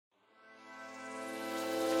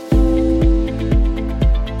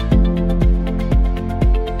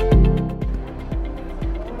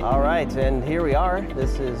right, and here we are.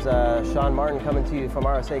 This is Sean Martin coming to you from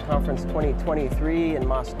RSA Conference 2023 in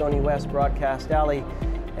Moscone West Broadcast Alley.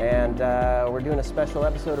 And we're doing a special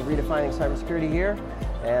episode of Redefining Cybersecurity here.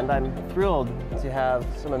 And I'm thrilled to have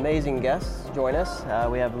some amazing guests join us.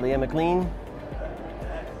 We have Leah McLean.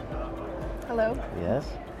 Hello. Yes.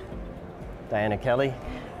 Diana Kelley.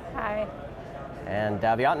 Hi. And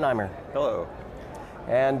Davi Ottenheimer. Hello.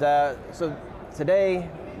 And so today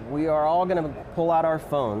we are all going to pull out our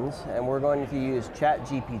phones and we're going to use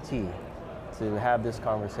ChatGPT to have this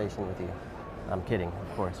conversation with you. I'm kidding,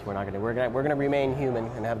 of course. We're going to remain human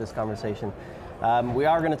and have this conversation. We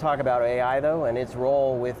are going to talk about AI though, and its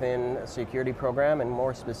role within a security program, and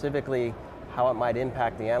more specifically how it might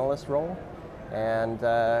impact the analyst role. And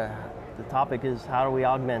the topic is, how do we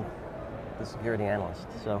augment the security analyst?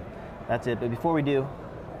 So that's it. But before we do,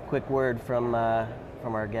 quick word from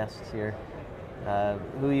our guests here.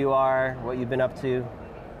 Who you are, what you've been up to,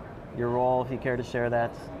 your role, if you care to share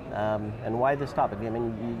that, and why this topic. I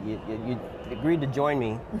mean, you agreed to join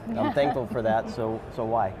me. I'm thankful for that, so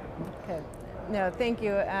why? Okay. No, thank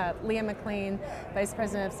you. Leah McLean, Vice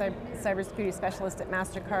President of Cybersecurity Specialist at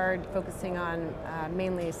MasterCard, focusing on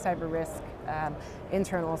mainly cyber risk,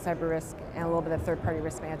 internal cyber risk, and a little bit of third-party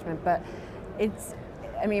risk management. But it's,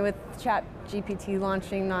 I mean, with ChatGPT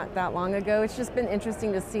launching not that long ago, it's just been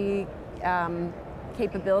interesting to see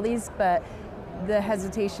capabilities, but the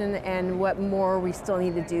hesitation and what more we still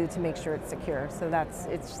need to do to make sure it's secure. So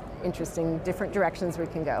it's interesting, different directions we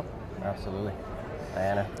can go. Absolutely.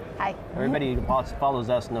 Diana. Hi. Everybody who follows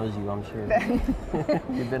us knows you, I'm sure.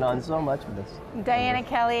 You've been on so much with this. Diana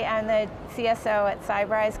Kelley, I'm the CSO at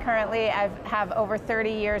CyberSecurity currently. I have over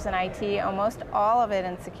 30 years in IT, almost all of it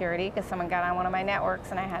in security, because someone got on one of my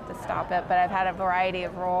networks and I had to stop it. But I've had a variety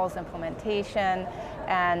of roles, implementation,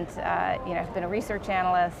 and I've been a research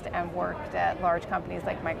analyst and worked at large companies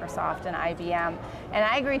like Microsoft and IBM. And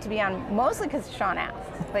I agreed to be on mostly because Sean asked.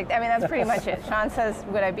 That's pretty much it. Sean says,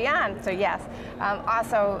 would I be on? So yes.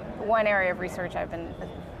 Also, one area of research I've been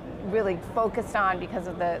really focused on because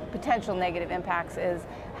of the potential negative impacts is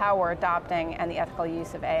how we're adopting and the ethical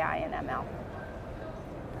use of AI and ML.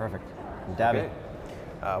 Perfect. Davi.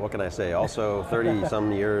 Okay. What can I say? Also 30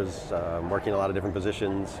 some years, working in a lot of different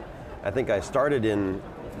positions. I think I started in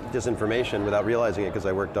disinformation without realizing it because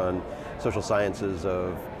I worked on social sciences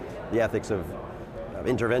of the ethics of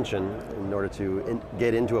intervention in order to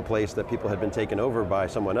get into a place that people had been taken over by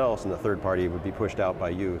someone else and the third party would be pushed out by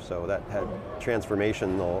you. So that had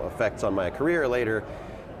transformational effects on my career later.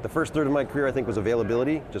 The first third of my career, I think, was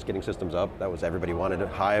availability, just getting systems up. That was, everybody wanted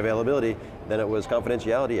high availability. Then it was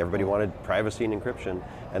confidentiality. Everybody wanted privacy and encryption.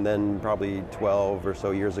 And then probably 12 or so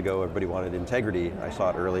years ago, everybody wanted integrity. I saw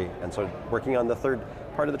it early and started working on the third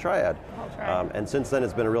part of the triad. And since then,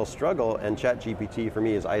 it's been a real struggle, and ChatGPT for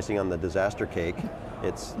me is icing on the disaster cake.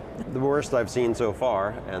 It's the worst I've seen so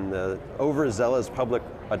far, and the overzealous public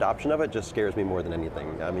adoption of it just scares me more than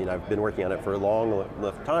anything. I mean, I've been working on it for a long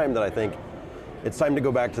enough time that I think it's time to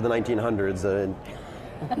go back to the 1900s.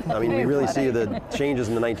 We really see the changes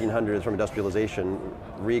in the 1900s from industrialization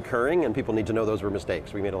recurring, and people need to know those were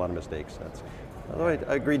mistakes. We made a lot of mistakes. Although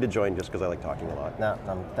I agreed to join just because I like talking a lot. No,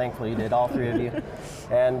 I'm thankful you did, all three of you.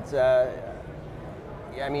 And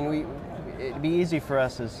it'd be easy for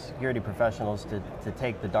us as security professionals to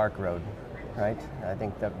take the dark road, right? I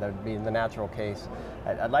think that would be the natural case.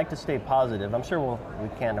 I'd like to stay positive. I'm sure we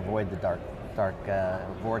can't avoid the dark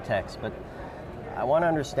vortex, but I want to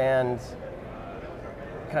understand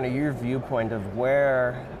kind of your viewpoint of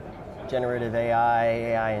where generative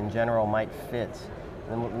AI in general might fit.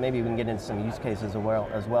 And maybe we can get into some use cases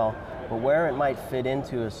as well, but where it might fit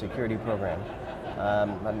into a security program.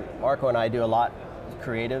 Marco and I do a lot of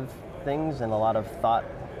creative things and a lot of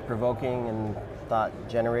thought-provoking and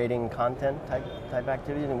thought-generating content type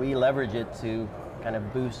activities, and we leverage it to kind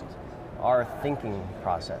of boost our thinking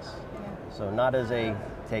process. So not as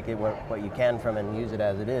take it what you can from it and use it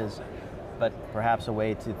as it is, but perhaps a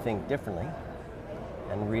way to think differently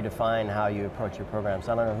and redefine how you approach your programs.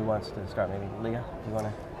 I don't know who wants to start. Maybe Leah, do you want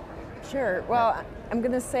to? Sure. Well, I'm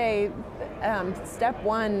going to say step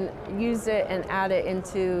one, use it and add it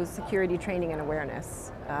into security training and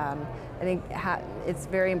awareness. I think it's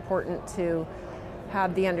very important to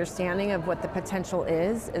have the understanding of what the potential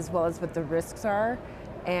is, as well as what the risks are,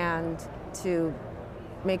 and to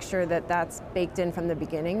make sure that that's baked in from the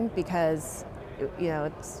beginning, because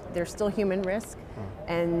there's still human risk,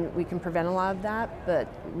 and we can prevent a lot of that, but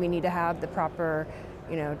we need to have the proper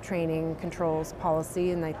training, controls,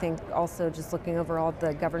 policy, and I think also just looking overall at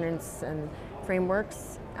the governance and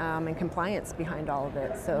frameworks and compliance behind all of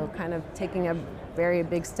it. So kind of taking a very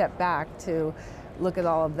big step back to look at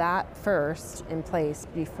all of that first in place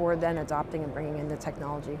before then adopting and bringing in the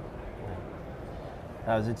technology.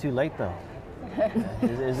 Is it too late though?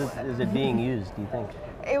 Is it being used, do you think?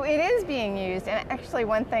 It is being used, and actually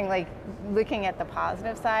one thing, like looking at the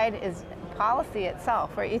positive side, is policy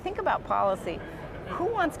itself, right? You think about policy, who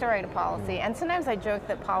wants to write a policy? And sometimes I joke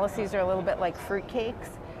that policies are a little bit like fruitcakes.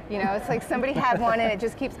 You know, it's like somebody had one and it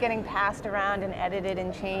just keeps getting passed around and edited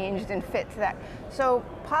and changed and fit to that. So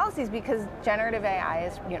policies, because generative AI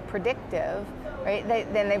is predictive, right?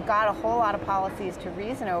 Then they've got a whole lot of policies to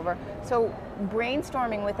reason over. So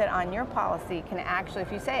brainstorming with it on your policy can actually,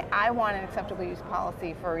 if you say, I want an acceptable use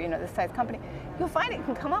policy for this size company, you'll find it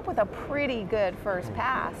can come up with a pretty good first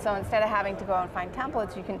pass. So instead of having to go out and find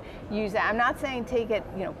templates, you can use that. I'm not saying take it,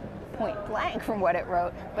 point blank from what it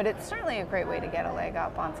wrote, but it's certainly a great way to get a leg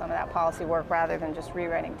up on some of that policy work rather than just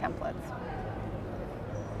rewriting templates.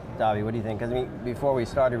 Davi, what do you think? Because before we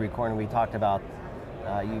started recording, we talked about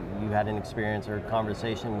you had an experience or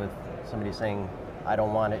conversation with somebody saying, I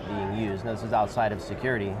don't want it being used. Now, this is outside of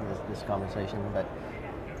security, this conversation, but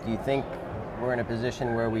do you think we're in a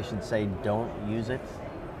position where we should say don't use it?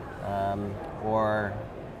 Or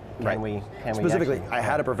can we Specifically, actually, I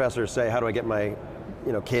had a professor say, how do I get my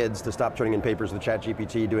kids to stop turning in papers with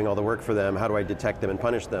ChatGPT, doing all the work for them? How do I detect them and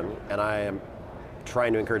punish them? And I am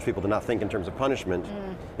trying to encourage people to not think in terms of punishment.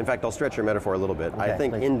 In fact, I'll stretch your metaphor a little bit. Okay, I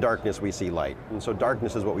think please. in darkness we see light. And so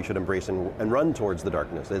darkness is what we should embrace and run towards the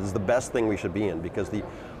darkness. It is the best thing we should be in, because the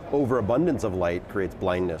overabundance of light creates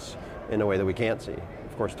blindness in a way that we can't see.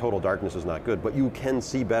 Of course, total darkness is not good, but you can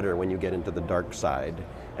see better when you get into the dark side,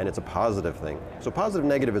 and it's a positive thing. So positive,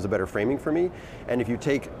 negative is a better framing for me, and if you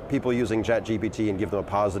take people using ChatGPT and give them a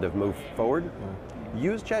positive move forward,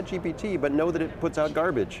 use ChatGPT, but know that it puts out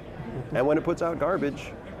garbage. And when it puts out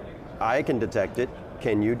garbage, I can detect it.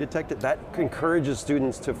 Can you detect it? That encourages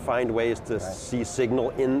students to find ways to see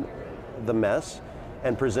signal in the mess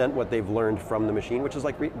and present what they've learned from the machine, which is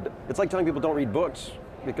like, it's like telling people don't read books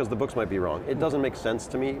because the books might be wrong. It doesn't make sense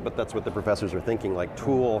to me, but that's what the professors are thinking, like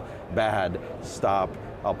tool, bad, stop,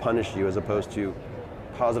 I'll punish you, as opposed to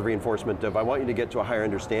positive reinforcement of, I want you to get to a higher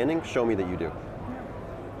understanding, show me that you do.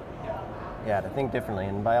 Yeah, to think differently,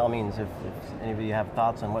 and by all means, if any of you have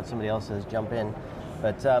thoughts on what somebody else says, jump in.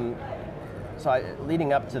 But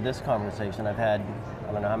leading up to this conversation, I've had,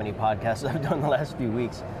 I don't know how many podcasts I've done the last few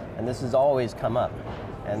weeks, and this has always come up.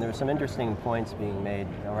 And there's some interesting points being made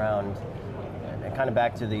around, and kind of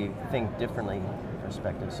back to the think differently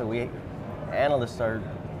perspective. So analysts are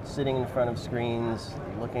sitting in front of screens,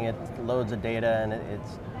 looking at loads of data, and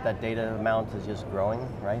that data amount is just growing,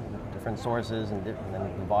 right? Different sources, and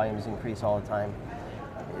then the volumes increase all the time.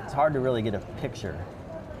 It's hard to really get a picture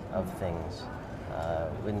of things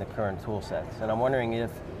in the current tool sets. And I'm wondering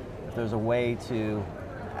if there's a way to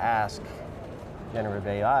ask generative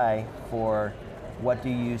AI for, what do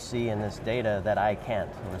you see in this data that I can't,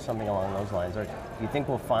 or something along those lines? Or do you think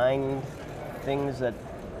we'll find things that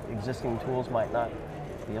existing tools might not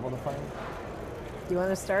be able to find? Do you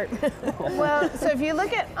want to start? Well, so if you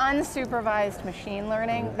look at unsupervised machine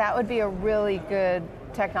learning, that would be a really good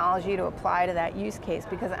technology to apply to that use case,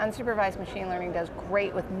 because unsupervised machine learning does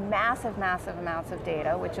great with massive, massive amounts of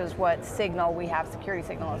data, which is what signal we have, security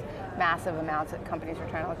signals, massive amounts that companies are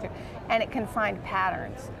trying to look through, and it can find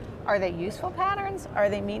patterns. Are they useful patterns? Are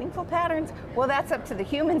they meaningful patterns? Well, that's up to the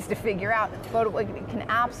humans to figure out, but what it can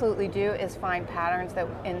absolutely do is find patterns that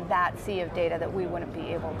in that sea of data that we wouldn't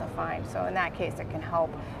be able to find. So in that case, it can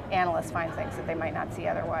help analysts find things that they might not see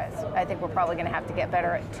otherwise. I think we're probably going to have to get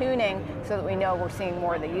better at tuning so that we know we're seeing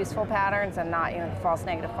more of the useful patterns and not the false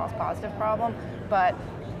negative, false positive problem. But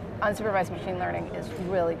unsupervised machine learning is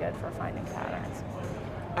really good for finding patterns.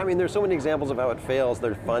 I mean, there's so many examples of how it fails.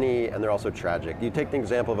 They're funny and they're also tragic. You take the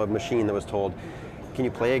example of a machine that was told, can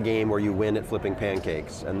you play a game where you win at flipping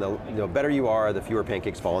pancakes? And the better you are, the fewer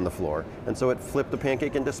pancakes fall on the floor. And so it flipped the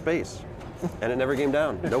pancake into space. And it never came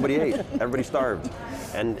down. Nobody ate. Everybody starved.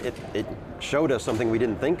 And it showed us something we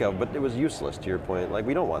didn't think of, but it was useless, to your point. Like,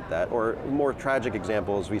 we don't want that. Or more tragic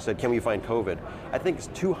examples, we said, can we find COVID? I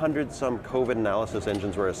think 200 some COVID analysis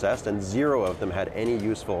engines were assessed, and 0 of them had any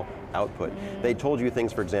useful output. They told you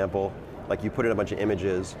things, for example, like you put in a bunch of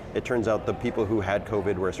images, it turns out the people who had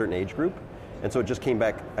COVID were a certain age group, and so it just came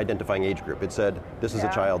back identifying age group. It said, this is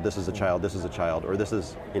a child, this is a child, this is a child, or this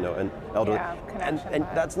is, an elderly. And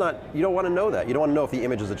that's not, you don't want to know that. You don't want to know if the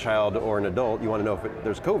image is a child or an adult. You want to know if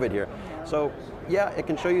there's COVID here. So yeah, it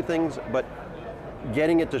can show you things, but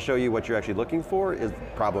getting it to show you what you're actually looking for is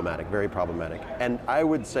problematic, very problematic. And I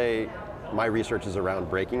would say my research is around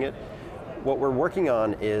breaking it. What we're working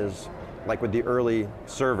on is like with the early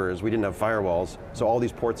servers, we didn't have firewalls, so all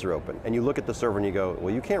these ports are open. And you look at the server and you go,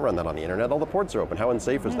 well, you can't run that on the internet, all the ports are open, how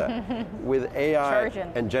unsafe is that? With AI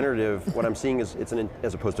and generative, what I'm seeing is it's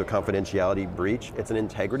as opposed to a confidentiality breach, it's an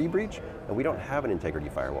integrity breach, and we don't have an integrity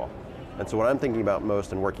firewall. And so what I'm thinking about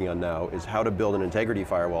most and working on now is how to build an integrity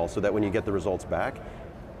firewall so that when you get the results back,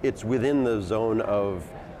 it's within the zone of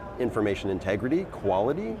information integrity,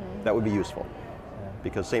 quality, that would be useful.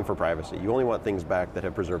 Because same for privacy. You only want things back that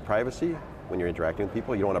have preserved privacy when you're interacting with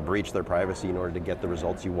people. You don't want to breach their privacy in order to get the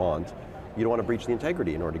results you want. You don't want to breach the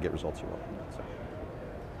integrity in order to get results you want. So.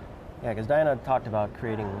 Yeah, because Diana talked about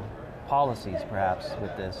creating policies perhaps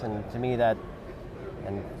with this, and to me that,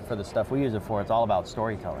 and for the stuff we use it for, it's all about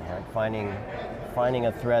storytelling, right? Finding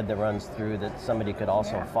a thread that runs through that somebody could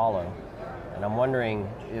also follow. And I'm wondering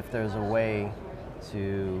if there's a way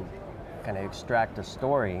to kind of extract a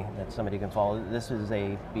story that somebody can follow. This is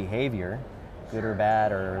a behavior, good or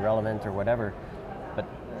bad or irrelevant or whatever, but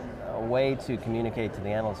a way to communicate to the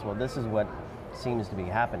analyst, well, this is what seems to be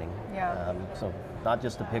happening. Yeah. So not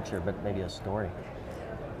just a picture, but maybe a story.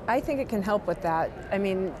 I think it can help with that. I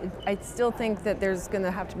mean, I still think that there's going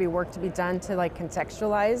to have to be work to be done to like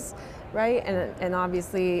contextualize, right? And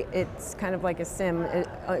obviously it's kind of like a SIM.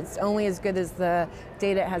 It's only as good as the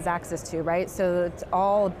data it has access to, right? So it's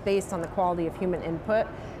all based on the quality of human input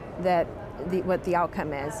that what the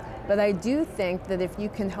outcome is. But I do think that if you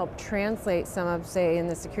can help translate some of, say, in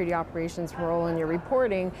the security operations role in your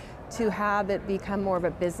reporting, to have it become more of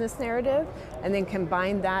a business narrative, and then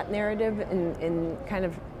combine that narrative and kind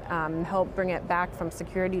of help bring it back from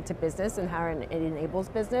security to business and how it enables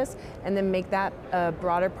business, and then make that a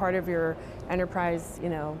broader part of your enterprise,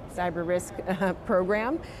 cyber risk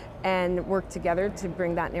program, and work together to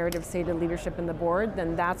bring that narrative, say, to leadership and the board,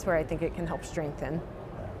 then that's where I think it can help strengthen.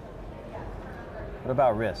 What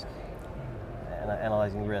about risk?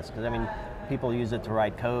 Analyzing risk, because I mean, people use it to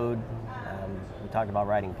write code. We talked about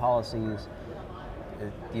writing policies.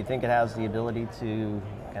 Do you think it has the ability to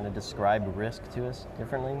kind of describe risk to us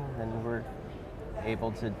differently than we're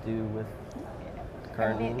able to do with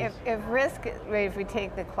current means? If we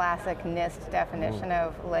take the classic NIST definition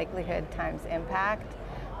of likelihood times impact,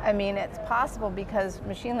 I mean, it's possible because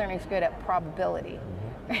machine learning is good at probability.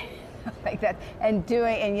 Like that, and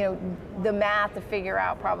the math to figure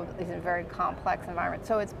out probabilities in a very complex environment.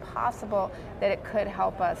 So it's possible that it could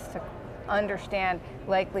help us to understand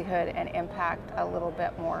likelihood and impact a little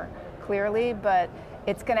bit more clearly, but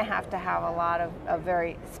it's going to have a lot of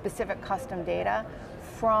very specific custom data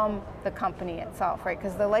from the company itself, right?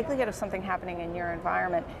 Because the likelihood of something happening in your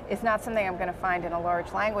environment is not something I'm going to find in a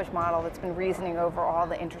large language model that's been reasoning over all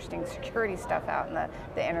the interesting security stuff out in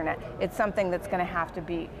the internet. It's something that's going to have to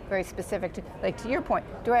be very specific to, like to your point,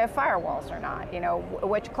 do I have firewalls or not?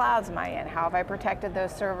 Which clouds am I in? How have I protected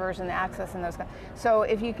those servers and the access in those? So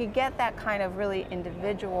if you could get that kind of really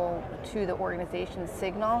individual to the organization's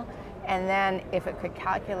signal, and then if it could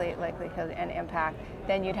calculate likelihood and impact,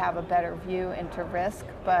 then you'd have a better view into risk.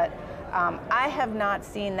 But I have not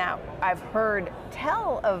seen that. I've heard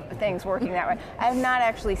tell of things working that way. I have not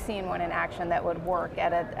actually seen one in action that would work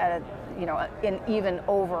in even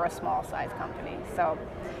over a small size company. So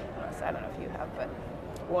I don't know if you have, but.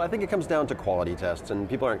 Well, I think it comes down to quality tests, and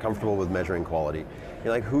people aren't comfortable with measuring quality.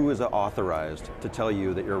 Like, who is authorized to tell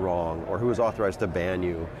you that you're wrong, or who is authorized to ban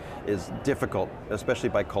you, is difficult, especially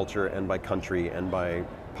by culture and by country and by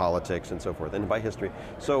politics and so forth, and by history.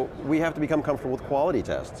 So we have to become comfortable with quality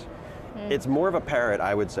tests. It's more of a parrot,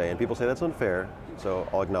 I would say, and people say that's unfair, so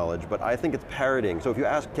I'll acknowledge, but I think it's parroting. So if you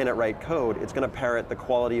ask, can it write code, it's going to parrot the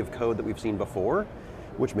quality of code that we've seen before,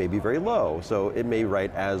 which may be very low. So it may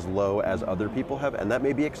write as low as other people have, and that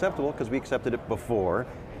may be acceptable because we accepted it before,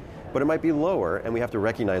 but it might be lower, and we have to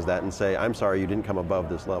recognize that and say, I'm sorry, you didn't come above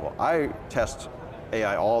this level. I test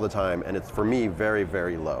AI all the time, and it's, for me, very,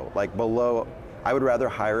 very low. Like below, I would rather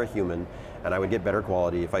hire a human, and I would get better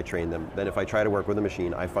quality if I train them than if I try to work with a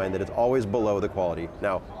machine. I find that it's always below the quality.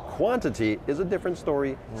 Now, quantity is a different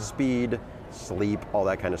story, speed, sleep, all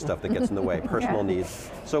that kind of stuff that gets in the way, personal needs.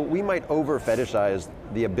 So we might over fetishize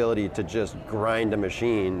the ability to just grind a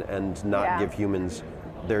machine and not give humans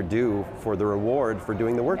their due for the reward for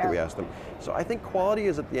doing the work that we ask them. So I think quality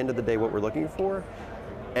is at the end of the day what we're looking for,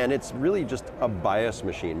 and it's really just a bias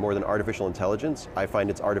machine more than artificial intelligence. I find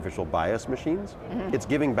it's artificial bias machines. It's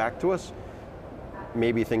giving back to us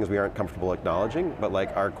maybe things we aren't comfortable acknowledging, but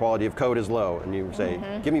like our quality of code is low, and you say,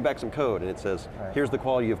 give me back some code, and it says, here's the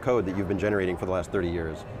quality of code that you've been generating for the last 30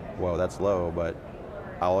 years. Whoa, that's low, but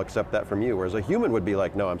I'll accept that from you. Whereas a human would be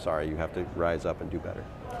like, no, I'm sorry, you have to rise up and do better.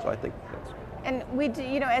 So I think that's And we do,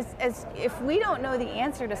 as if we don't know the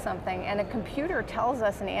answer to something and a computer tells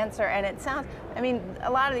us an answer and it sounds,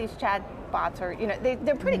 a lot of these chat bots are,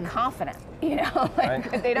 they're pretty confident,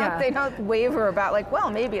 Right. they don't waver about like,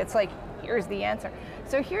 well, maybe it's like, here's the answer.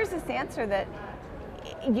 So here's this answer that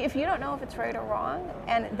if you don't know if it's right or wrong,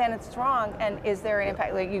 and then it's wrong, and is there an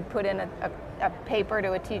impact? Like you put in a paper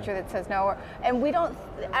to a teacher that says no, and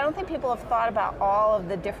I don't think people have thought about all of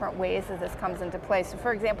the different ways that this comes into play. So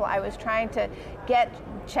for example, I was trying to get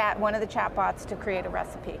one of the chat bots to create a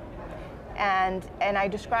recipe. And I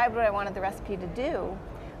described what I wanted the recipe to do,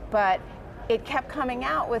 but it kept coming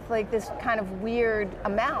out with like this kind of weird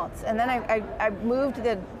amounts. And then I moved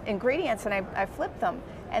the ingredients and I flipped them.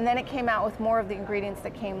 And then it came out with more of the ingredients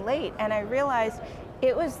that came late. And I realized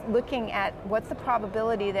it was looking at what's the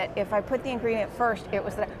probability that if I put the ingredient first, it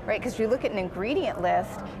was right? Because you look at an ingredient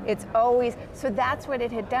list, it's always, so that's what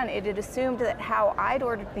it had done. It had assumed that how I'd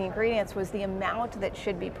ordered the ingredients was the amount that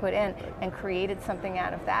should be put in and created something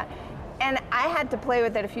out of that. And I had to play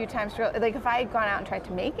with it a few times. Like if I had gone out and tried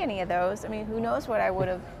to make any of those, who knows what I would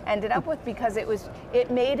have ended up with, because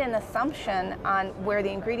it made an assumption on where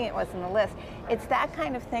the ingredient was in the list. It's that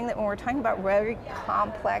kind of thing that when we're talking about very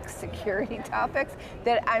complex security topics,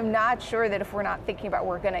 that I'm not sure that if we're not thinking about,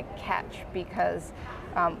 we're going to catch, because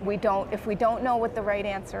if we don't know what the right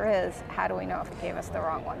answer is, how do we know if it gave us the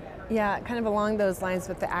wrong one? Yeah, kind of along those lines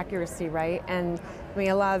with the accuracy, right? And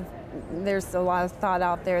there's a lot of thought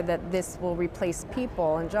out there that this will replace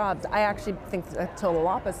people and jobs. I actually think the total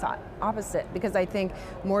opposite, because I think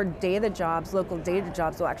more data jobs, local data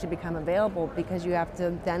jobs will actually become available, because you have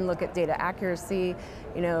to then look at data accuracy,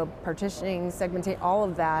 partitioning, segmentation, all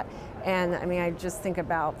of that. And I just think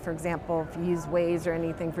about, for example, if you use Waze or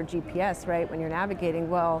anything for GPS, right, when you're navigating,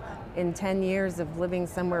 well, in 10 years of living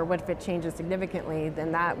somewhere, what if it changes significantly?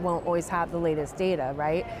 Then that won't always have the latest data,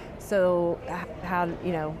 right? So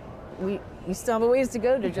we still have a ways to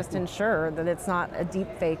go to just ensure that it's not a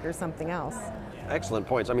deep fake or something else. Excellent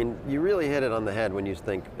points. You really hit it on the head when you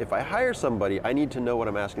think, if I hire somebody, I need to know what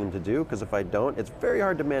I'm asking them to do, because if I don't, it's very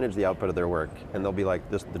hard to manage the output of their work. And they'll be like,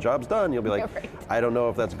 the job's done. You'll be like, right. I don't know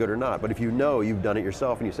if that's good or not. But if you know you've done it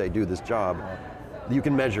yourself and you say, do this job, you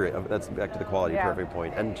can measure it. That's back to the quality, perfect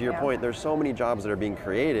point. And to your point, there's so many jobs that are being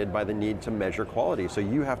created by the need to measure quality. So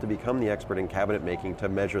you have to become the expert in cabinet making to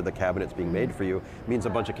measure the cabinets being made for you. It means a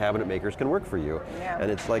bunch of cabinet makers can work for you. Yeah. And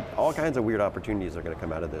it's like all kinds of weird opportunities are going to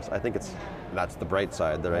come out of this. I think that's the bright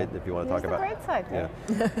side, right? If you want to talk about the bright side.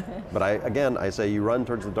 Yeah. But I say you run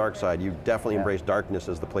towards the dark side. You definitely embrace darkness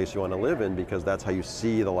as the place you want to live in, because that's how you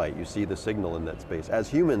see the light. You see the signal in that space. As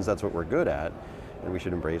humans, that's what we're good at, and we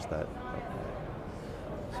should embrace that.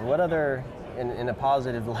 So what other, in a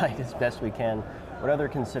positive light as best we can, what other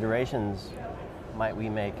considerations might we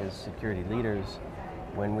make as security leaders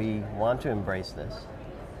when we want to embrace this?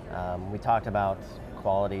 We talked about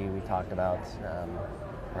quality, we talked about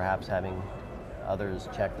perhaps having others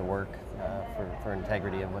check the work for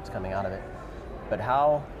integrity of what's coming out of it. But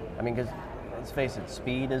how, because let's face it,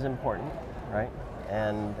 speed is important, right?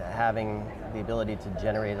 And having the ability to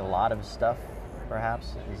generate a lot of stuff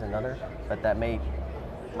perhaps is another, but that might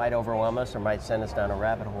overwhelm us or might send us down a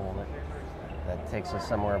rabbit hole that takes us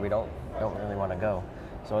somewhere we don't really want to go.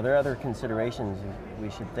 So are there other considerations we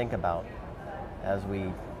should think about as we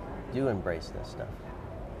do embrace this stuff?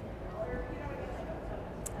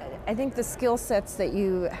 I think the skill sets that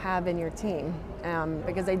you have in your team,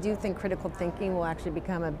 because I do think critical thinking will actually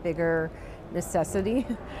become a bigger necessity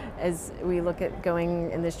as we look at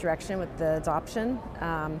going in this direction with the adoption.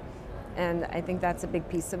 And I think that's a big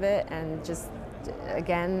piece of it. And just,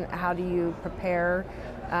 again, how do you prepare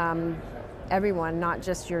everyone, not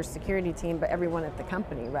just your security team, but everyone at the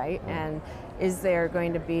company, right? And is there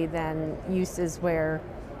going to be then uses where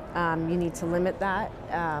you need to limit that,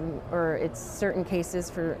 or it's certain cases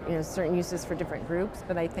for, certain uses for different groups?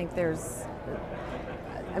 But I think there's,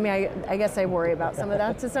 I guess I worry about some of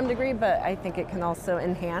that to some degree, but I think it can also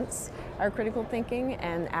enhance our critical thinking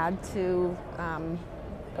and add to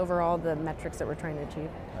overall the metrics that we're trying to achieve.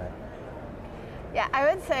 Right. Yeah, I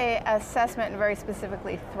would say assessment and very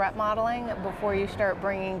specifically threat modeling before you start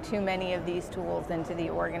bringing too many of these tools into the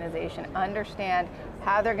organization. Understand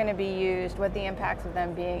how they're going to be used, what the impacts of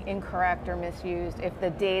them being incorrect or misused, if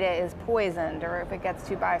the data is poisoned or if it gets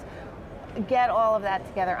too biased. Get all of that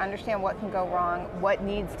together, understand what can go wrong, what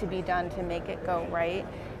needs to be done to make it go right,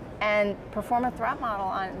 and perform a threat model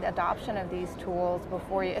on the adoption of these tools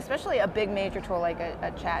before you, especially a big major tool like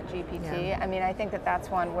a chat GPT. Yeah. I think that's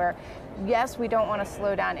one where, yes, we don't want to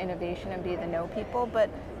slow down innovation and be the no people,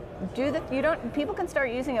 but people can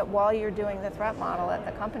start using it while you're doing the threat model at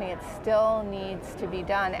the company. It still needs to be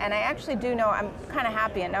done. And I actually do know, I'm kind of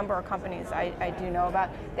happy, a number of companies I do know about,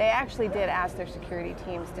 they actually did ask their security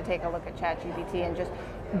teams to take a look at ChatGPT and just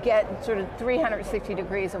get sort of 360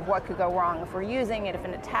 degrees of what could go wrong if we're using it, if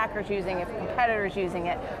an attacker's using it, if a competitor's using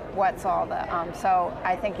it, what's all the, so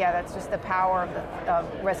I think, yeah, that's just the power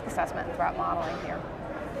of risk assessment and threat modeling here.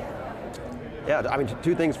 Yeah, I mean,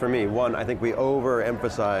 two things for me. One, I think we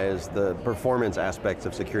overemphasize the performance aspects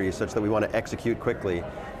of security such that we want to execute quickly.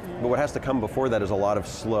 But what has to come before that is a lot of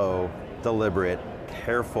slow, deliberate,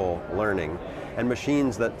 careful learning. And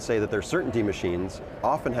machines that say that they're certainty machines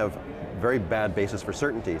often have very bad basis for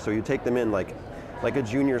certainty. So you take them in like a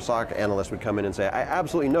junior SOC analyst would come in and say, I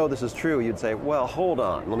absolutely know this is true. You'd say, well, hold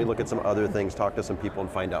on, let me look at some other things, talk to some people and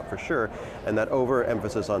find out for sure. And that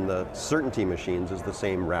overemphasis on the certainty machines is the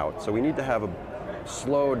same route. So we need to have a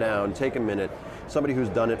slow down, take a minute, somebody who's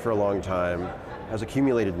done it for a long time, has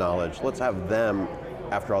accumulated knowledge, let's have them,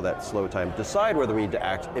 after all that slow time, decide whether we need to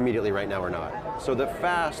act immediately right now or not. So the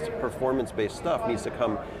fast, performance-based stuff needs to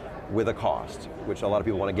come with a cost, which a lot of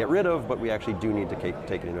people want to get rid of, but we actually do need to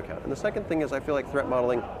take it into account. And the second thing is I feel like threat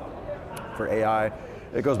modeling for AI,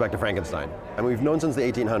 it goes back to Frankenstein. And we've known since the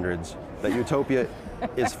 1800s that utopia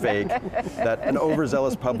is fake, that an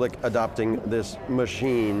overzealous public adopting this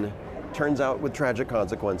machine turns out with tragic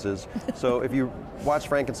consequences. So if you watch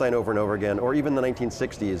Frankenstein over and over again, or even the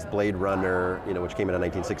 1960s, Blade Runner, which came out in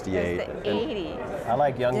 1968. It was the 80s. I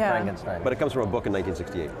like Young Frankenstein. But it comes from a book in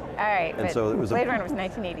 1968. All right, and so it was Blade Runner was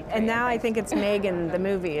 1983. And now I think it's Megan, the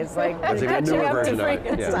movie, is like there's a newer version of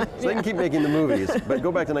it. Yeah. So they can keep making the movies, but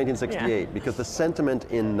go back to 1968, because the sentiment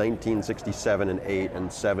in 1967 and 8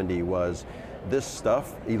 and 70 was, this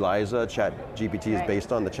stuff, ELIZA, ChatGPT is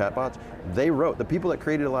based on the chatbots, they wrote, the people that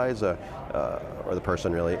created ELIZA, or the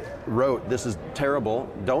person really, wrote, this is terrible,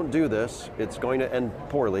 don't do this, it's going to end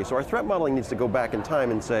poorly. So our threat modeling needs to go back in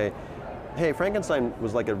time and say, hey, Frankenstein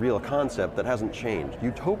was like a real concept that hasn't changed.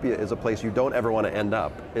 Utopia is a place you don't ever want to end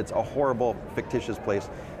up. It's a horrible, fictitious place.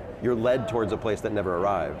 You're led towards a place that never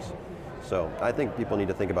arrives. So I think people need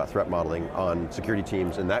to think about threat modeling on security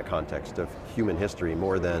teams in that context of human history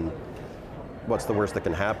more than what's the worst that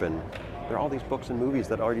can happen. There are all these books and movies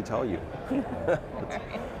that already tell you.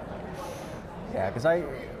 Yeah, because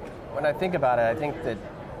when I think about it, I think that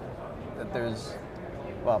there's,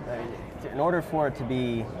 well, in order for it to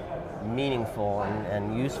be meaningful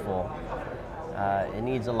and useful, it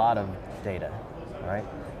needs a lot of data, right?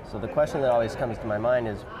 So the question that always comes to my mind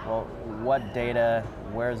is, well, what data,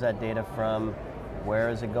 where is that data from, where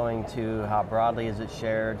is it going to, how broadly is it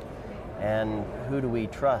shared, and who do we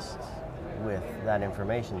trust with that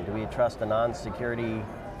information? Do we trust a non-security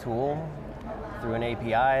tool through an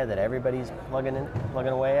API that everybody's plugging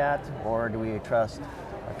away at, or do we trust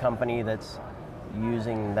a company that's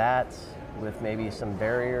using that with maybe some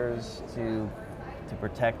barriers to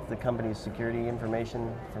protect the company's security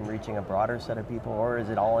information from reaching a broader set of people, or is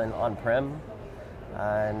it all on-prem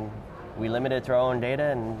and we limit it to our own data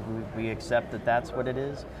and we accept that that's what it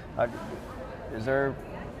is? Are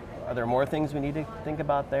there more things we need to think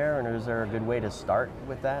about there, and is there a good way to start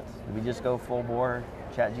with that? Do we just go full bore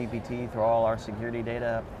ChatGPT, throw all our security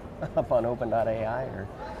data up on open.ai, or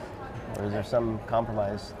is there some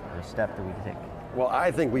compromise or step that we can take? Well,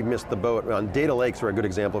 I think we missed the boat. Data lakes are a good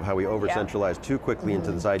example of how we over-centralize too quickly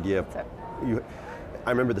into this idea of, I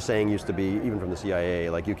remember the saying used to be, even from the CIA,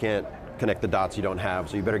 like you can't connect the dots you don't have,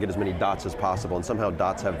 so you better get as many dots as possible, and somehow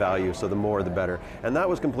dots have value, so the more the better. And that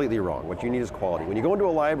was completely wrong. What you need is quality. When you go into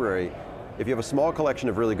a library, if you have a small collection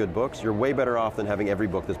of really good books, you're way better off than having every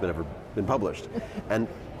book that's ever been published. And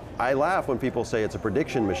I laugh when people say it's a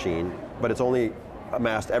prediction machine, but it's only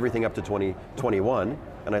amassed everything up to 2021,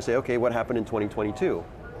 and I say, okay, what happened in 2022?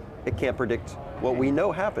 It can't predict what we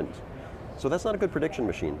know happened. So that's not a good prediction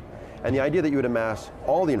machine. And the idea that you would amass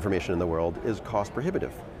all the information in the world is cost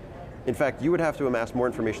prohibitive. In fact, you would have to amass more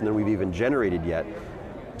information than we've even generated yet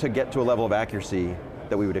to get to a level of accuracy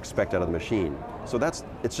that we would expect out of the machine. So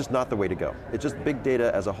it's just not the way to go. It's just big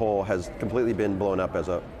data as a whole has completely been blown up as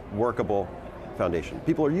a workable foundation.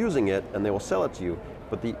 People are using it and they will sell it to you,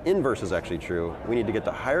 but the inverse is actually true. We need to get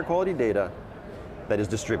to higher quality data that is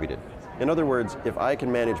distributed. In other words, if I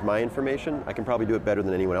can manage my information, I can probably do it better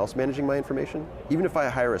than anyone else managing my information. Even if I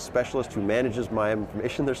hire a specialist who manages my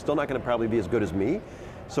information, they're still not going to probably be as good as me.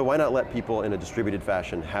 So why not let people in a distributed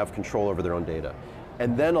fashion have control over their own data?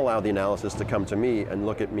 And then allow the analysis to come to me and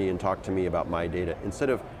look at me and talk to me about my data, instead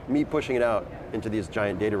of me pushing it out into these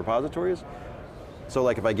giant data repositories. So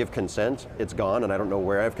like if I give consent, it's gone and I don't know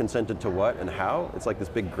where I've consented to what and how. It's like this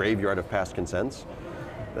big graveyard of past consents.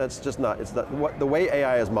 That's just not, the way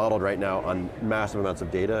AI is modeled right now on massive amounts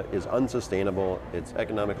of data is unsustainable, it's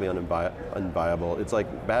economically unviable, it's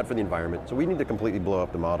like bad for the environment. So we need to completely blow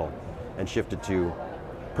up the model and shift it to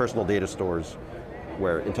personal data stores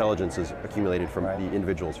where intelligence is accumulated from the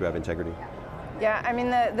individuals who have integrity. Yeah, I mean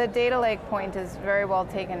the data lake point is very well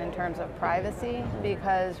taken in terms of privacy,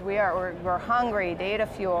 because we're hungry data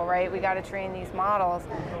fuel, right? We got to train these models,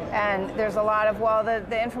 and there's a lot of, well,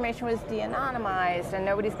 the information was de-anonymized and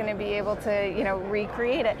nobody's going to be able to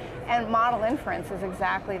recreate it. And model inference is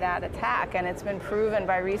exactly that attack, and it's been proven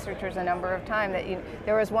by researchers a number of times that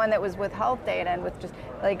there was one that was with health data, and with just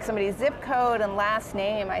like somebody's zip code and last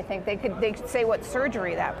name, I think they could say what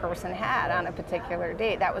surgery that person had on a particular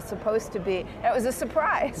date. That was supposed to be. It was a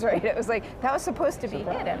surprise, right? It was like, that was supposed to be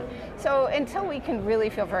hidden. So until we can really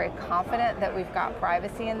feel very confident that we've got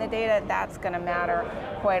privacy in the data, that's going to matter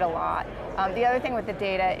quite a lot. The other thing with the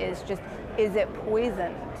data is just, is it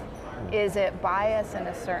poisoned? Is it biased in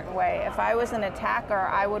a certain way? If I was an attacker,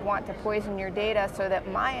 I would want to poison your data so that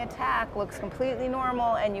my attack looks completely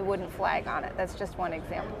normal and you wouldn't flag on it. That's just one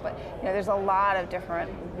example. But there's a lot of different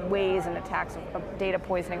ways and attacks of data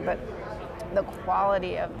poisoning, but the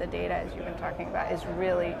quality of the data, as you've been talking about, is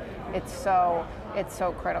really, it's so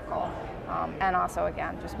critical. And also,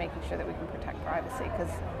 again, just making sure that we can protect privacy, because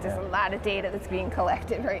there's a lot of data that's being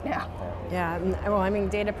collected right now. Yeah, well, I mean,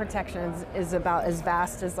 data protection is about as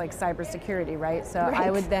vast as like cybersecurity, right? So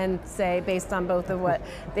I would then say, based on both of what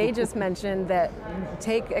they just mentioned, that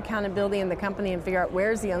take accountability in the company and figure out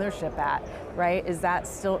where's the ownership at, right? Is that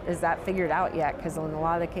figured out yet? Because in a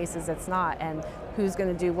lot of the cases it's not, and who's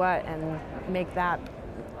going to do what, and make that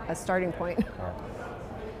a starting point. Yeah.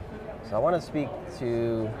 So I want to speak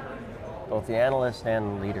to both the analysts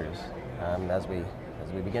and leaders as we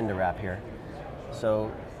begin to wrap here. So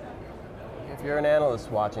if you're an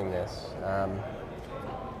analyst watching this,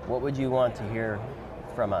 what would you want to hear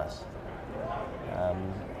from us?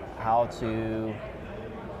 How to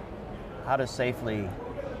safely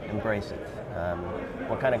embrace it?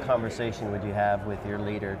 What kind of conversation would you have with your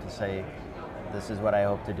leader to say, this is what I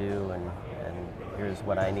hope to do, and here's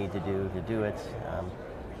what I need to do it?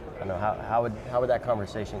 I don't know, how would that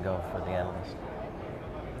conversation go for the analyst?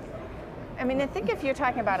 I mean, I think if you're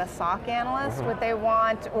talking about a SOC analyst, what they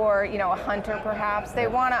want, or a hunter perhaps, they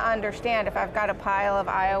want to understand, if I've got a pile of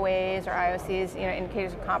IOAs or IOCs,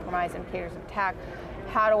 indicators of compromise, indicators of attack,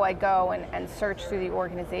 how do I go and search through the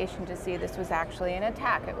organization to see this was actually an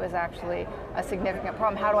attack, it was actually a significant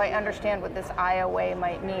problem? How do I understand what this IOA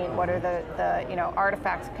might mean? What are the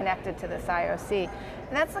artifacts connected to this IOC?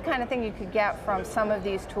 And that's the kind of thing you could get from some of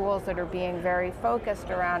these tools that are being very focused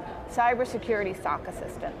around cybersecurity SOC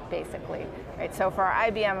assistant, basically. Right? So for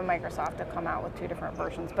IBM and Microsoft have come out with 2 different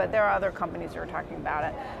versions, but there are other companies who are talking about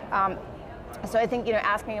it. So I think,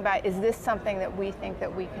 asking about, is this something that we think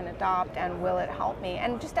that we can adopt, and will it help me?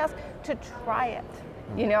 And just ask to try it.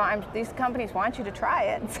 These companies want you to try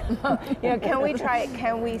it. So, can we try it?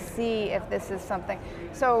 Can we see if this is something?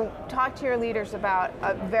 So talk to your leaders about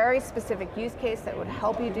a very specific use case that would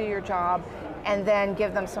help you do your job, and then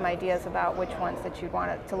give them some ideas about which ones that you'd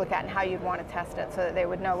want to look at and how you'd want to test it, so that they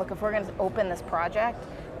would know, look, if we're going to open this project,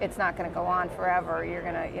 it's not going to go on forever. You're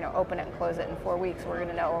going to open it and close it in 4 weeks. We're going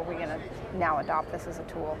to know, are we going to now adopt this as a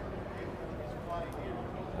tool?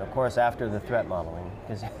 And of course, after the threat modeling,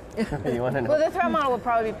 because you want to know. Well, the threat model would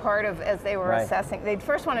probably be part of, as they were assessing, they'd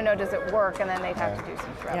first want to know, does it work, and then they'd have to do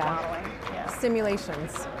some threat modeling. Yeah.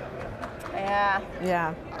 Simulations. Yeah.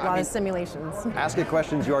 Yeah, a lot of simulations. Ask it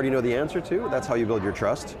questions you already know the answer to. That's how you build your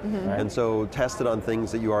trust. And so test it on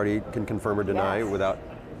things that you already can confirm or deny without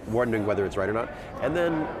wondering whether it's right or not. And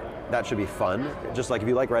then that should be fun. Just like if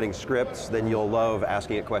you like writing scripts, then you'll love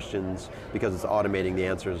asking it questions because it's automating the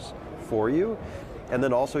answers for you. And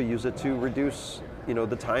then also use it to reduce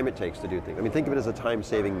the time it takes to do things. I mean, think of it as a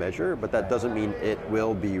time-saving measure, but that doesn't mean it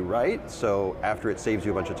will be right. So after it saves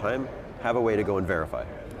you a bunch of time, have a way to go and verify.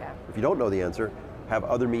 Yeah. If you don't know the answer, have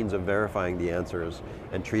other means of verifying the answers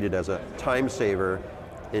and treat it as a time saver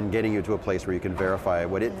in getting you to a place where you can verify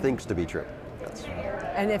what it thinks to be true. That's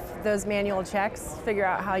And if those manual checks, figure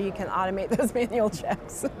out how you can automate those manual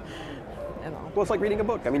checks. Well, it's like reading a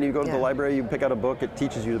book. I mean, you go to the library, you pick out a book, it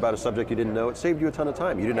teaches you about a subject you didn't know, it saved you a ton of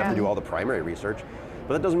time. You didn't have to do all the primary research,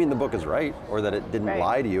 but that doesn't mean the book is right or that it didn't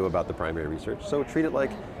lie to you about the primary research. So treat it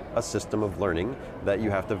like a system of learning that you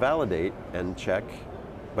have to validate and check,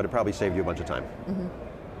 but it probably saved you a bunch of time.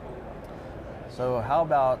 So how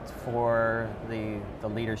about for the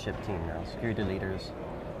leadership team now, security leaders,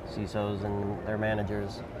 CISOs and their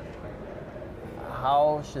managers?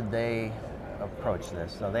 How should they approach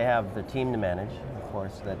this? So they have the team to manage, of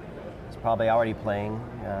course, that is probably already playing,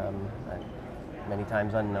 many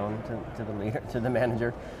times unknown to the leader, to the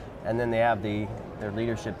manager, and then they have their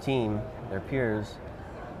leadership team, their peers,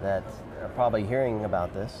 that are probably hearing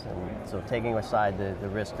about this, and so taking aside the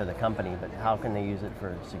risk to the company, but how can they use it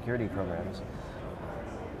for security programs?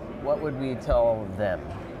 What would we tell them?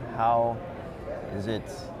 How is it,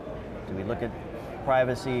 do we look at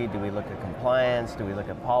privacy, do we look at compliance, do we look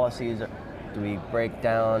at policies, do we break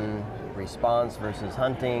down response versus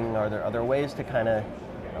hunting? Are there ways to kind of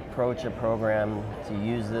approach a program to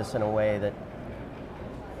use this in a way that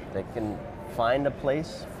can find a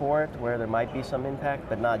place for it where there might be some impact,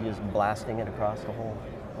 but not just blasting it across the whole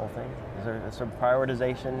thing? Is there some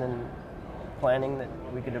prioritization and planning that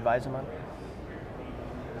we could advise them on?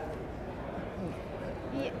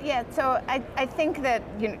 Yeah, so I think that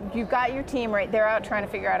you've got your team, right? They're out trying to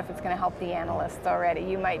figure out if it's going to help the analysts already.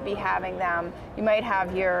 You might be having them, you might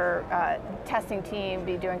have your testing team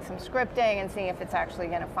be doing some scripting and seeing if it's actually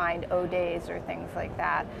going to find O-days or things like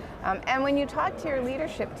that. And when you talk to your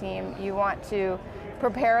leadership team, you want to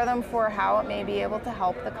prepare them for how it may be able to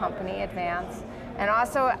help the company advance. And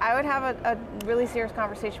also, I would have a really serious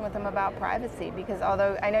conversation with them about privacy, because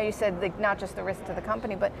although I know you said not just the risk to the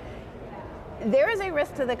company, but there is a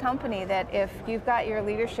risk to the company that if you've got your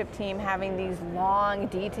leadership team having these long,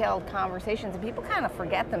 detailed conversations, and people kind of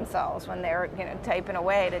forget themselves when they're typing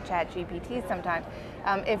away to ChatGPT sometimes.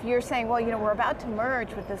 If you're saying, well, we're about to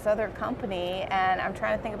merge with this other company, and I'm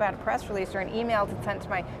trying to think about a press release or an email to send to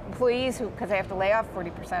my employees because I have to lay off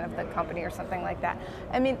 40% of the company or something like that.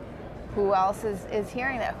 I mean, who else is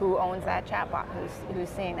hearing that? Who owns that chatbot? Who's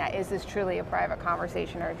seeing that? Is this truly a private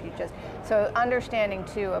conversation, or if you just... So understanding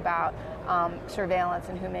too about surveillance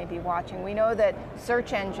and who may be watching. We know that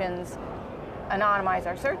search engines anonymize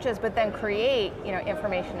our searches, but then create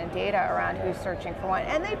information and data around who's searching for what,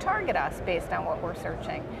 and they target us based on what we're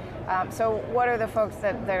searching. So what are the folks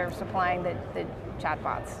that they're supplying the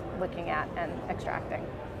chatbots looking at and extracting?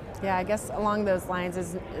 Yeah, I guess along those lines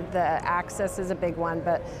is the access is a big one,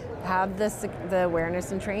 but have the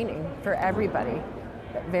awareness and training for everybody.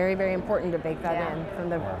 Very, very important to bake that in from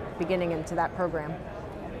the beginning into that program.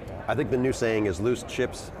 I think the new saying is loose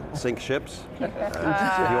ships sink ships. If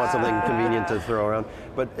you want something convenient to throw around.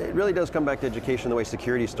 But it really does come back to education the way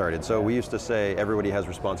security started. So we used to say everybody has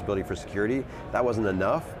responsibility for security. That wasn't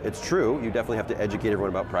enough. It's true, you definitely have to educate everyone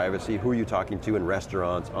about privacy. Who are you talking to in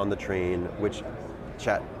restaurants, on the train, which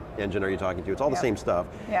chat engine are you talking to? It's all the same stuff.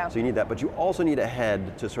 Yeah. So you need that, but you also need a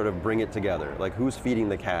head to sort of bring it together. Like, who's feeding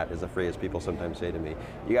the cat is a phrase people sometimes say to me.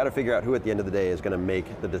 You got to figure out who at the end of the day is going to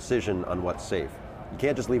make the decision on what's safe. You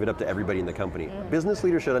can't just leave it up to everybody in the company. Business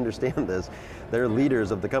leaders should understand this. They're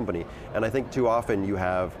leaders of the company. And I think too often you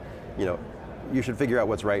have, you should figure out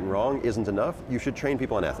what's right and wrong isn't enough. You should train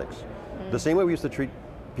people on ethics. The same way we used to treat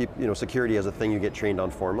security as a thing you get trained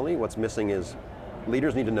on formally, what's missing is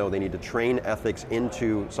leaders need to know they need to train ethics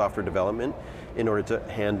into software development in order to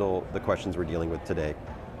handle the questions we're dealing with today.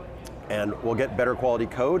 And we'll get better quality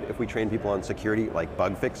code if we train people on security, like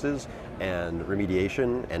bug fixes and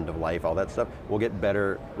remediation, end of life, all that stuff. We'll get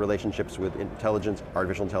better relationships with intelligence,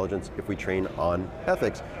 artificial intelligence, if we train on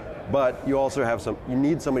ethics. But you also have you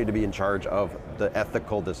need somebody to be in charge of the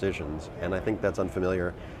ethical decisions, and I think that's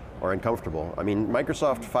unfamiliar or uncomfortable. I mean,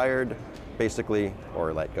 Microsoft fired, basically,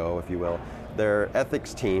 or let go, if you will, their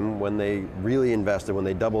ethics team when they really invested, when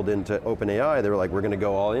they doubled into OpenAI. They were like, we're going to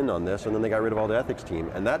go all in on this, and then they got rid of all the ethics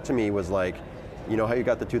team. And that to me was like, you know how you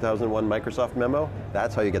got the 2001 Microsoft memo?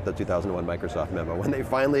 That's how you get the 2001 Microsoft memo. When they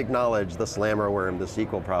finally acknowledged the slammer worm, the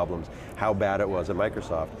SQL problems, how bad it was at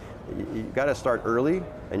Microsoft. You got to start early,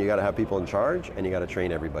 and you got to have people in charge, and you got to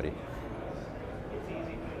train everybody.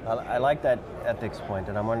 I like that ethics point,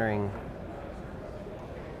 and I'm wondering,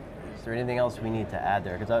 is there anything else we need to add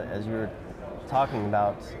there? Because as you were talking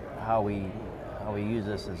about how we use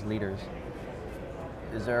this as leaders,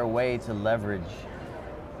 is there a way to leverage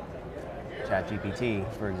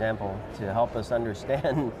ChatGPT, for example, to help us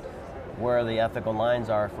understand where the ethical lines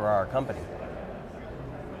are for our company?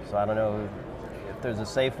 So I don't know if there's a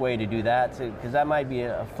safe way to do that, because that might be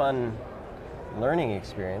a fun learning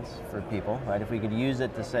experience for people, right? If we could use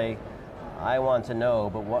it to say, I want to know,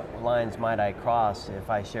 but what lines might I cross if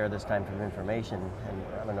I share this type of information? And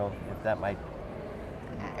I don't know if that might,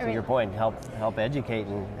 to your point, help educate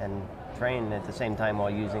and train at the same time while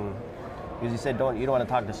using, because you said you don't want to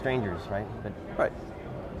talk to strangers, right? But right.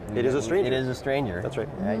 It is a stranger. It is a stranger. That's right.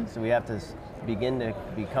 Right? So we have to begin to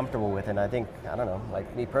be comfortable with it. And I think, I don't know,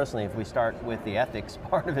 like me personally, if we start with the ethics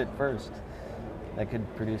part of it first, that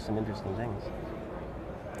could produce some interesting things.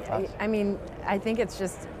 I mean, I think it's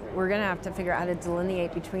just, we're going to have to figure out how to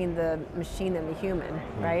delineate between the machine and the human,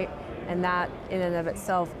 right? And that in and of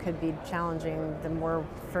itself could be challenging the more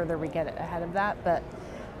further we get ahead of that. But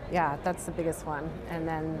yeah, that's the biggest one. And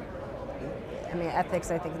then, I mean,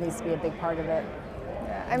 ethics I think needs to be a big part of it.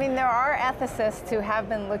 Yeah. I mean, there are ethicists who have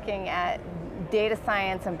been looking at data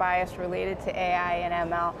science and bias related to AI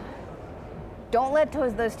and ML. Don't let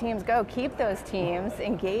those teams go. Keep those teams,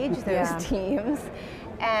 engage those teams.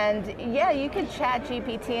 And yeah, you could chat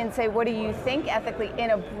GPT and say, what do you think ethically,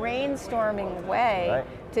 in a brainstorming way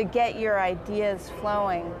to get your ideas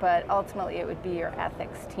flowing, but ultimately it would be your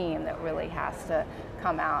ethics team that really has to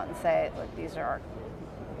come out and say, look,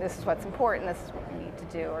 this is what's important, this is what we need to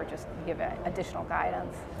do, or just give it additional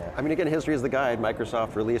guidance. I mean, again, history is the guide.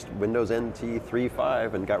 Microsoft released Windows NT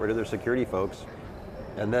 3.5 and got rid of their security folks.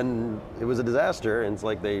 And then it was a disaster, and it's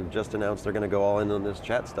like they just announced they're going to go all in on this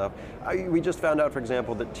chat stuff. We just found out, for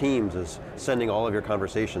example, that Teams is sending all of your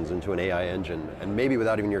conversations into an AI engine, and maybe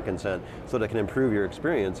without even your consent, so that it can improve your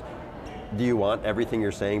experience. Do you want everything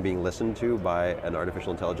you're saying being listened to by an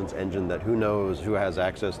artificial intelligence engine that who knows who has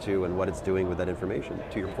access to and what it's doing with that information?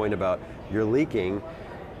 To your point about you're leaking,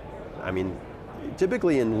 I mean,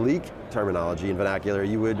 typically in leak terminology and vernacular,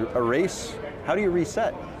 you would erase. How do you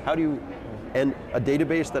reset? And a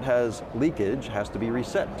database that has leakage has to be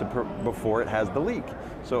reset before it has the leak.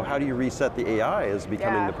 So how do you reset the AI is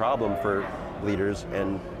becoming the problem for leaders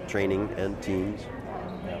and training and teams.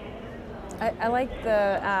 I like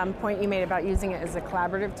the point you made about using it as a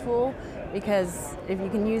collaborative tool, because if you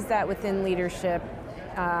can use that within leadership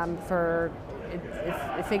for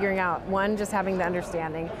figuring out, one, just having the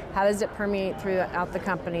understanding, how does it permeate throughout the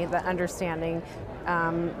company, the understanding,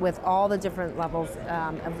 with all the different levels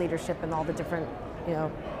of leadership and all the different,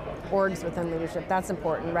 orgs within leadership. That's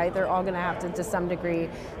important, right? They're all going to have to some degree,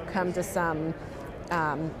 come to some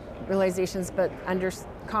realizations, but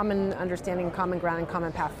common understanding, common ground, and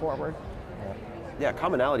common path forward. Yeah,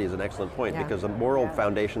 commonality is an excellent point, because a moral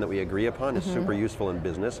foundation that we agree upon is super useful in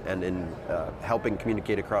business and in helping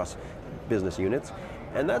communicate across business units.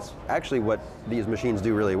 And that's actually what these machines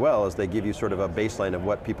do really well, is they give you sort of a baseline of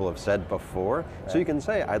what people have said before. So you can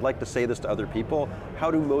say, I'd like to say this to other people.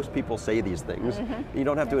 How do most people say these things? You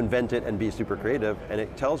don't have to invent it and be super creative, and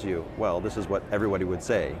it tells you, well, this is what everybody would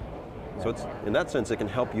say. So it's, in that sense, it can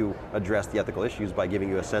help you address the ethical issues by giving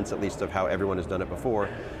you a sense at least of how everyone has done it before.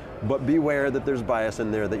 But beware that there's bias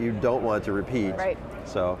in there that you don't want to repeat. Right.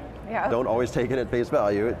 So don't always take it at face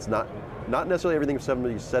value. It's not necessarily everything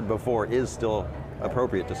somebody said before is still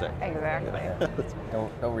appropriate to say. Exactly.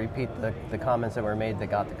 Don't repeat the comments that were made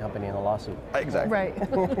that got the company in a lawsuit. Exactly.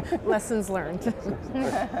 Right. Lessons learned.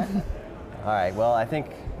 All right, well, I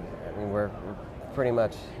think we're pretty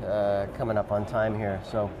much coming up on time here,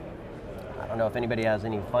 so I don't know if anybody has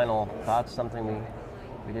any final thoughts, something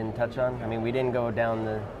we didn't touch on. I mean, we didn't go down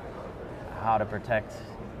the how to protect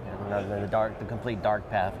the complete dark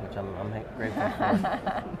path, which I'm grateful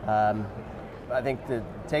for. I think the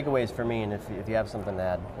takeaways for me, and if you have something to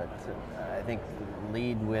add, but I think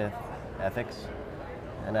lead with ethics.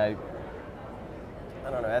 And I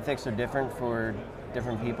don't know, ethics are different for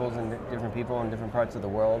different peoples and different people in different parts of the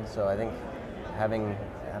world. So I think having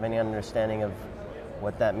an understanding of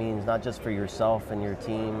what that means, not just for yourself and your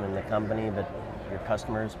team and the company, but your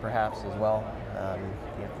customers perhaps as well.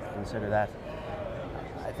 You have to consider that.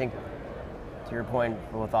 I think, to your point,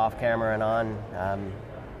 both off camera and on,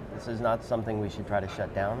 this is not something we should try to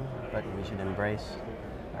shut down, but we should embrace,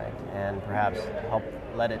 right? And perhaps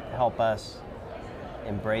let it help us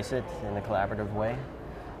embrace it in a collaborative way.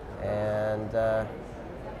 And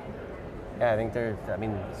I think the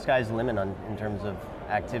sky's the limit in terms of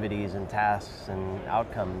activities and tasks and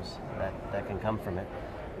outcomes that can come from it,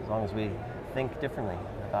 as long as we think differently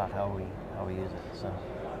about how we use it. So.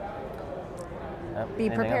 Be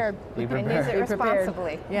prepared. Be prepared. And use it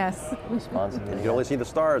responsibly. Yes. Responsibly. You can only see the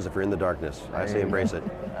stars if you're in the darkness. I say embrace it.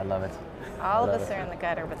 I love it. All of us are in the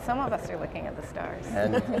gutter, but some of us are looking at the stars.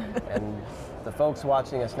 And the folks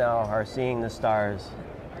watching us now are seeing the stars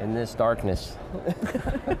in this darkness.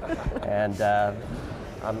 And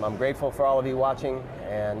I'm grateful for all of you watching,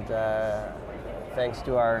 and thanks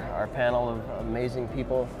to our panel of amazing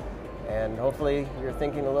people. And hopefully you're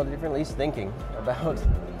thinking a little differently, at least thinking about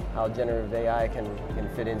how generative AI can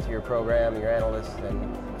fit into your program, your analysts,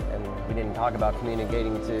 and we didn't talk about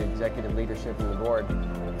communicating to executive leadership and the board,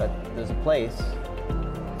 but there's a place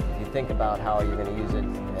if you think about how you're going to use it,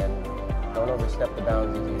 and don't overstep the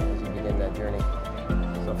bounds as you begin that journey.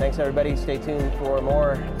 So thanks everybody, stay tuned for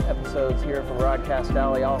more episodes here from Broadcast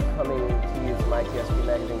Alley, all coming to you from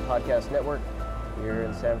ITSPmagazine Podcast Network here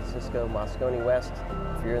in San Francisco, Moscone West.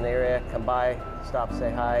 If you're in the area, come by, stop,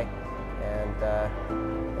 say hi,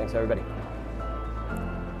 and thanks everybody.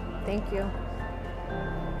 Thank you.